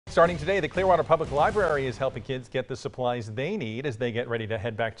Starting today, the Clearwater Public Library is helping kids get the supplies they need as they get ready to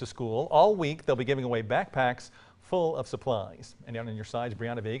head back to school. All week, they'll be giving away backpacks full of supplies. And down on your sides,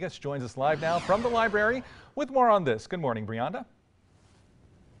 Brianna Vegas joins us live now from the library with more on this. Good morning, Brianna.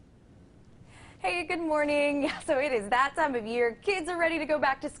 Hey, good morning. Yeah, so it is that time of year. Kids are ready to go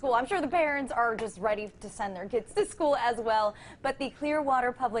back to school. I'm sure the parents are just ready to send their kids to school as well. But the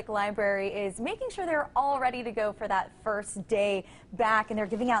Clearwater Public Library is making sure they're all ready to go for that first day back. And they're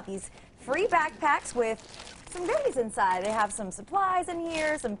giving out these free backpacks with some goodies inside. They have some supplies in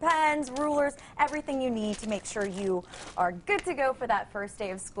here, some pens, rulers, everything you need to make sure you are good to go for that first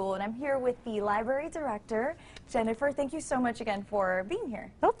day of school. And I'm here with the library director, Jennifer. Thank you so much again for being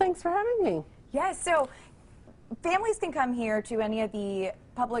here. Oh, thanks for having me. Yes, so families can come here to any of the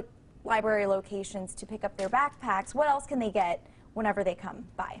public library locations to pick up their backpacks. What else can they get whenever they come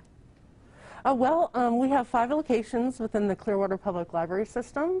by? We have 5 locations within the Clearwater Public Library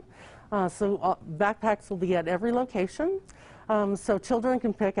system. Backpacks will be at every location. So children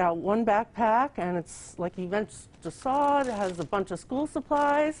can pick out one backpack, and it's like you just saw, it has a bunch of school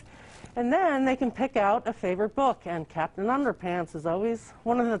supplies. And then they can pick out a favorite book, and Captain Underpants is always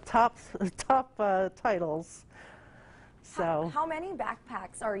one of the top titles. So how many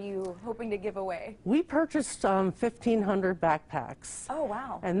backpacks are you hoping to give away? we purchased 1,500 backpacks. Oh,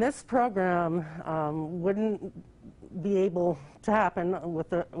 wow. And this program wouldn't be able to happen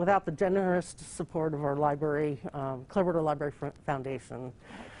without the generous support of our library, Clearwater Library Foundation.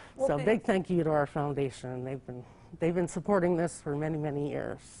 Well, so big thank you to our foundation. They've been supporting this for many, many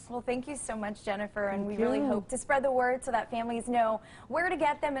years. Well, thank you so much, Jennifer, and we Thank really you. hope to spread the word so that families know where to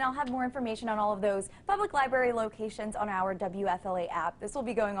get them, and I'll have more information on all of those public library locations on our WFLA app. This will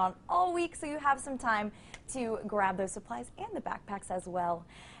be going on all week, so you have some time to grab those supplies and the backpacks as well.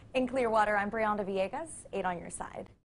 In Clearwater, I'm Brianna Villegas, 8 on your side.